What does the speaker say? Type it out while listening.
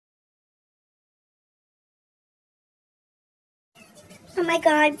Oh my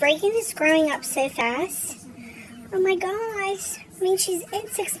god, Reagan is growing up so fast. Oh my gosh. I mean, she's in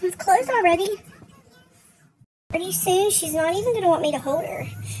 6-month clothes already. Pretty soon, she's not even going to want me to hold her.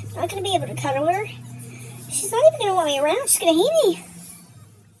 I'm not going to be able to cuddle her. She's not even going to want me around. She's going to hate me.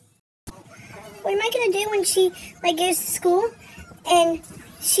 What am I going to do when she, goes to school and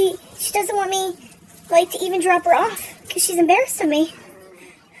she doesn't want me, to even drop her off because she's embarrassed of me?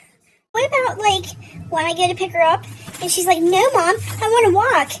 What about, when I go to pick her up and she's like, no, Mom, I want to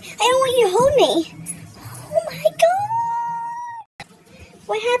walk. I don't want you to hold me. Oh, my God.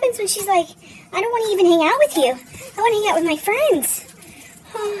 What happens when she's like, I don't want to even hang out with you. I want to hang out with my friends.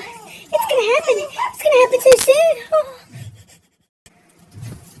 Oh, it's going to happen. It's going to happen so soon. Oh.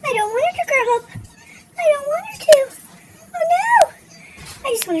 I don't want her to grow up. I don't want her to. Oh, no. I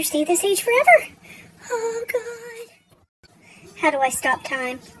just want her to stay at this age forever. Oh, God. How do I stop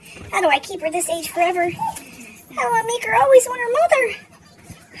time? How do I keep her this age forever? How do I make her always want her mother?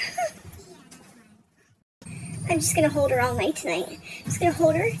 I'm just going to hold her all night tonight. I'm just going to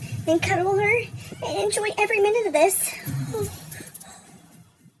hold her and cuddle her and enjoy every minute of this.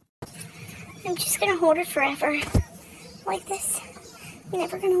 I'm just going to hold her forever. Like this. I'm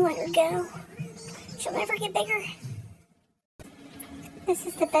never going to let her go. She'll never get bigger. This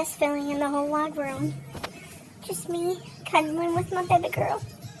is the best feeling in the whole wide world. Just me cuddling with my baby girl.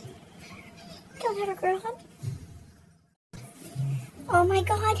 Don't let her grow up. Oh my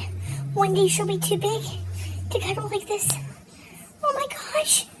God. One day she'll be too big to cuddle like this. Oh my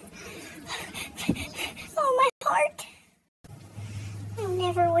gosh. Oh, my heart. I'll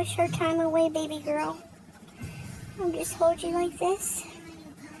never wish her time away, baby girl. I'll just hold you like this.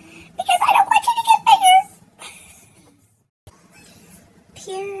 Because I don't want you to get bigger.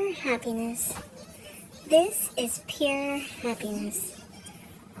 Pure happiness. This is pure happiness.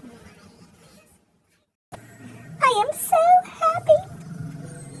 I am so happy.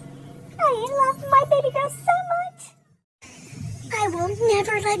 I love my baby girl so much. I will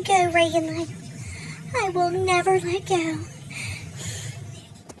never let go, Reagan. I will never let go.